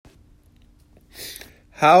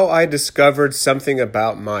How I Discovered Something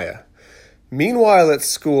About Maya. Meanwhile at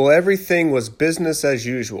school, everything was business as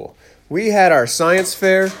usual. We had our science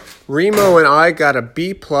fair. Remo and I got a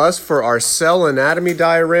B+ for our cell anatomy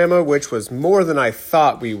diorama, which was more than I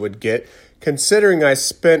thought we would get, considering I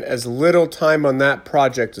spent as little time on that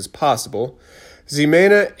project as possible.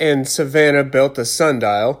 Ximena and Savannah built a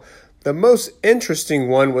sundial. The most interesting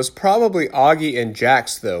one was probably Augie and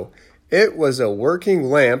Jack's, though. It was a working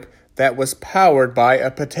lamp that was powered by a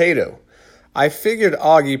potato. I figured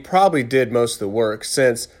Augie probably did most of the work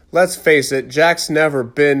since, let's face it, Jack's never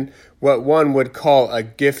been what one would call a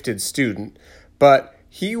gifted student, but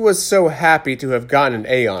he was so happy to have gotten an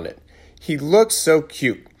A on it. He looked so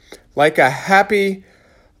cute, like a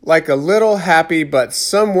little happy but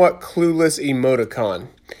somewhat clueless emoticon.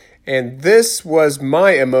 And this was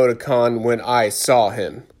my emoticon when I saw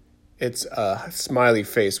him. It's a smiley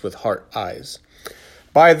face with heart eyes.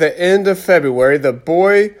 By the end of February, the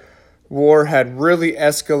boy war had really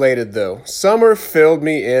escalated, though. Summer filled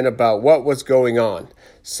me in about what was going on,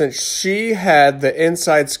 since she had the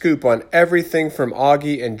inside scoop on everything from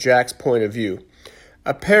Augie and Jack's point of view.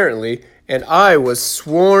 Apparently, and I was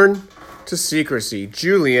sworn to secrecy,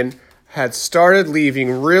 Julian had started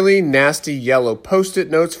leaving really nasty yellow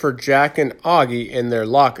Post-it notes for Jack and Augie in their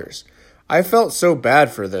lockers. I felt so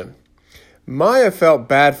bad for them. Maya felt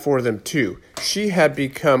bad for them too. She had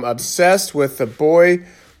become obsessed with the boy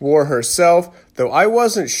war herself, though I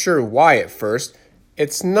wasn't sure why at first.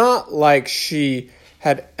 It's not like she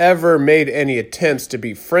had ever made any attempts to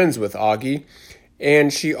be friends with Augie,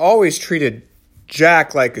 and she always treated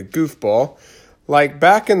Jack like a goofball. Like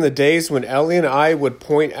back in the days when Ellie and I would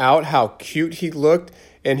point out how cute he looked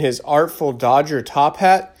in his artful Dodger top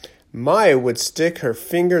hat, Maya would stick her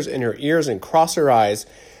fingers in her ears and cross her eyes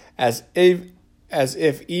as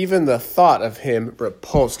if even the thought of him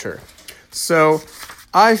repulsed her. So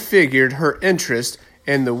I figured her interest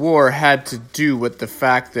in the war had to do with the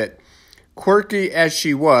fact that, quirky as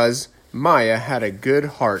she was, Maya had a good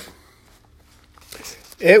heart.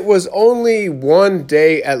 It was only one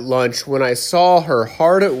day at lunch when I saw her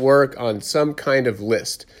hard at work on some kind of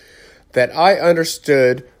list that I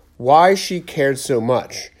understood why she cared so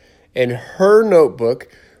much. In her notebook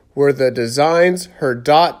were the designs, her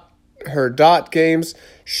dot games.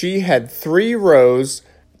 She had 3 rows,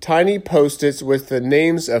 tiny Post-its with the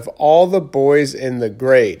names of all the boys in the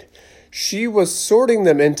grade. She was sorting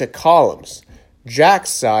them into columns: Jack's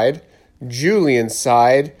side, Julian's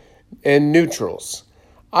side, and neutrals.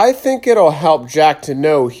 I think it'll help Jack to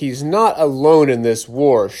know he's not alone in this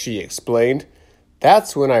war, she explained.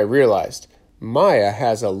 That's when I realized Maya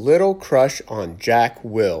has a little crush on Jack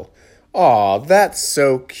Will. Aw, that's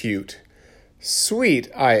so cute. Sweet,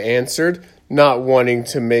 I answered, not wanting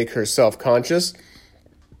to make her self-conscious.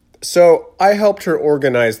 So I helped her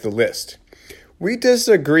organize the list. We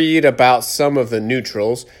disagreed about some of the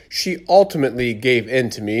neutrals. She ultimately gave in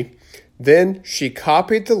to me. Then she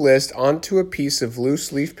copied the list onto a piece of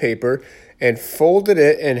loose leaf paper and folded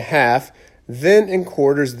it in half, then in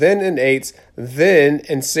quarters, then in eighths, then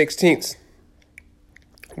in sixteenths.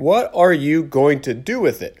 What are you going to do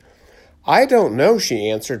with it? I don't know, she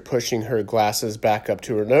answered, pushing her glasses back up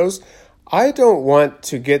to her nose. I don't want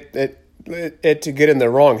to get it to get in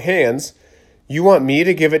the wrong hands. You want me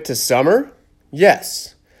to give it to Summer?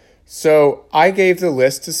 Yes. So I gave the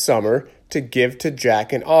list to Summer to give to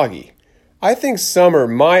Jack and Augie. I think Summer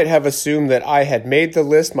might have assumed that I had made the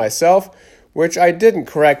list myself, which I didn't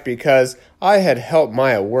correct because I had helped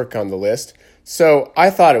Maya work on the list, so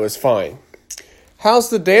I thought it was fine.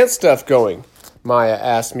 How's the dance stuff going? Maya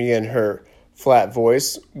asked me in her flat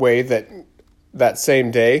voice way that same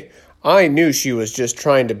day. I knew she was just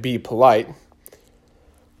trying to be polite,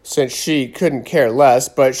 since she couldn't care less,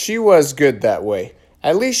 but she was good that way.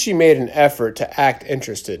 At least she made an effort to act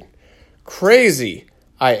interested. Crazy,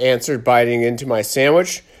 I answered, biting into my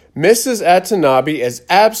sandwich. Mrs. Atanabe is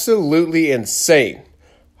absolutely insane.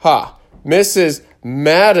 Ha, Mrs.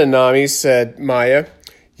 Madanami, said Maya.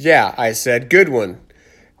 Yeah, I said, good one.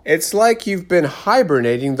 It's like you've been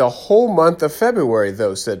hibernating the whole month of February,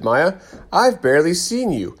 though, said Maya. I've barely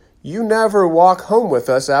seen you. You never walk home with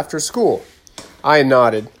us after school. I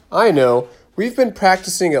nodded. I know. We've been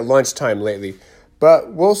practicing at lunchtime lately,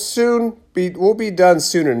 but we'll be done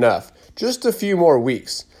soon enough. Just a few more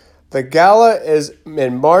weeks. The gala is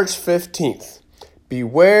in March 15th.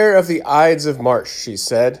 Beware of the Ides of March, she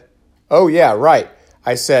said. Oh, yeah, right,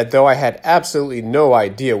 I said, though I had absolutely no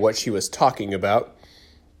idea what she was talking about.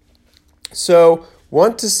 So,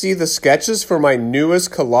 want to see the sketches for my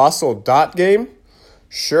newest colossal dot game?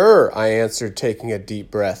 Sure, I answered, taking a deep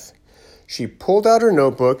breath. She pulled out her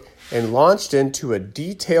notebook and launched into a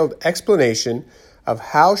detailed explanation of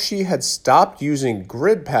how she had stopped using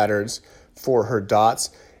grid patterns for her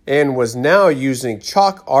dots and was now using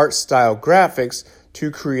chalk art style graphics to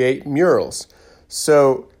create murals,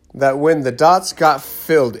 so that when the dots got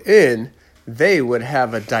filled in, they would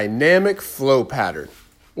have a dynamic flow pattern,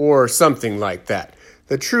 or something like that.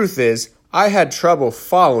 The truth is, I had trouble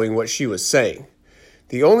following what she was saying.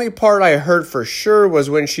 The only part I heard for sure was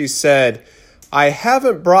when she said, "I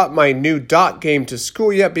haven't brought my new dot game to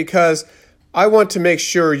school yet because I want to make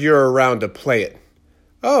sure you're around to play it."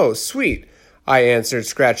 "Oh, sweet," I answered,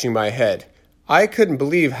 scratching my head. I couldn't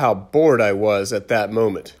believe how bored I was at that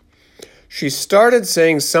moment. She started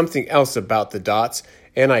saying something else about the dots,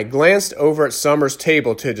 and I glanced over at Summer's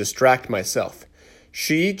table to distract myself.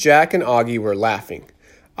 She, Jack, and Augie were laughing.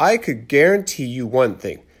 I could guarantee you one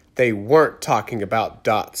thing. They weren't talking about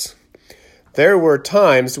dots. There were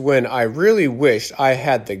times when I really wished I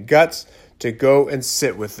had the guts to go and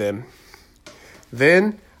sit with them.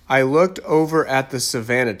 Then I looked over at the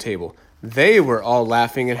Savannah table. They were all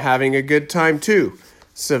laughing and having a good time too.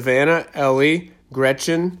 Savannah, Ellie,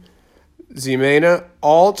 Gretchen, Ximena,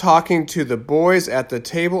 all talking to the boys at the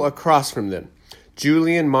table across from them.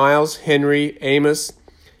 Julian, Miles, Henry, Amos.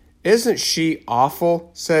 "Isn't she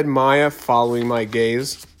awful?" said Maya, following my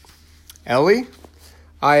gaze. "Ellie?"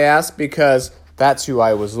 I asked, because that's who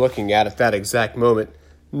I was looking at that exact moment.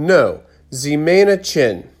 "No, Ximena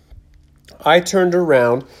Chin." I turned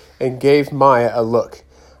around and gave Maya a look.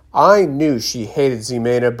 I knew she hated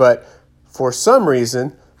Ximena, but for some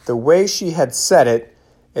reason, the way she had said it,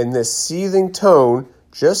 in this seething tone,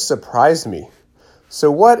 just surprised me.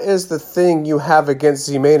 "So what is the thing you have against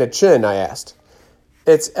Ximena Chin?" I asked.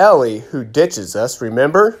 "It's Ellie who ditches us,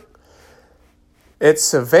 remember?" "It's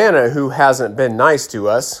Savannah who hasn't been nice to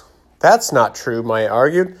us." "That's not true," Maya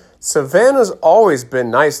argued. "Savannah's always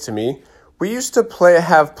been nice to me. We used to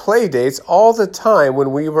have play dates all the time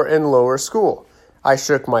when we were in lower school." I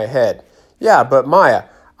shook my head. "Yeah, but Maya,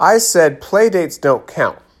 I said play dates don't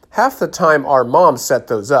count. Half the time our moms set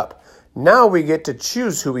those up. Now we get to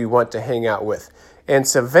choose who we want to hang out with. And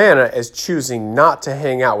Savannah is choosing not to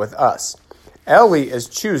hang out with us. Ellie is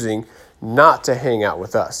choosing not to hang out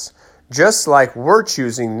with us. Just like we're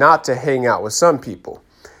choosing not to hang out with some people.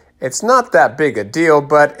 It's not that big a deal,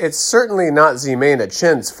 but it's certainly not Ximena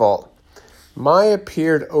Chin's fault." Maya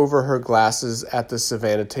peered over her glasses at the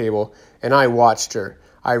Savannah table, and I watched her.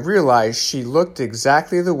 I realized she looked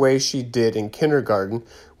exactly the way she did in kindergarten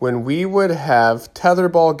when we would have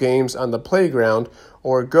tetherball games on the playground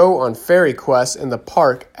or go on fairy quests in the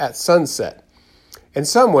park at sunset. In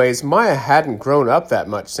some ways, Maya hadn't grown up that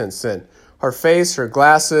much since then. Her face, her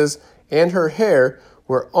glasses, and her hair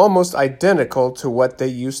were almost identical to what they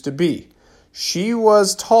used to be. She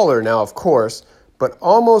was taller now, of course, but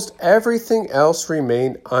almost everything else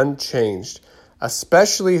remained unchanged,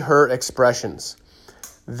 especially her expressions.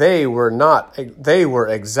 They were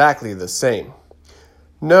exactly the same.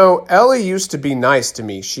 "No, Ellie used to be nice to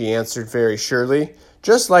me," she answered very surely,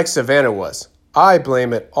 "just like Savannah was. I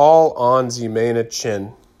blame it all on Ximena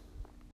Chin."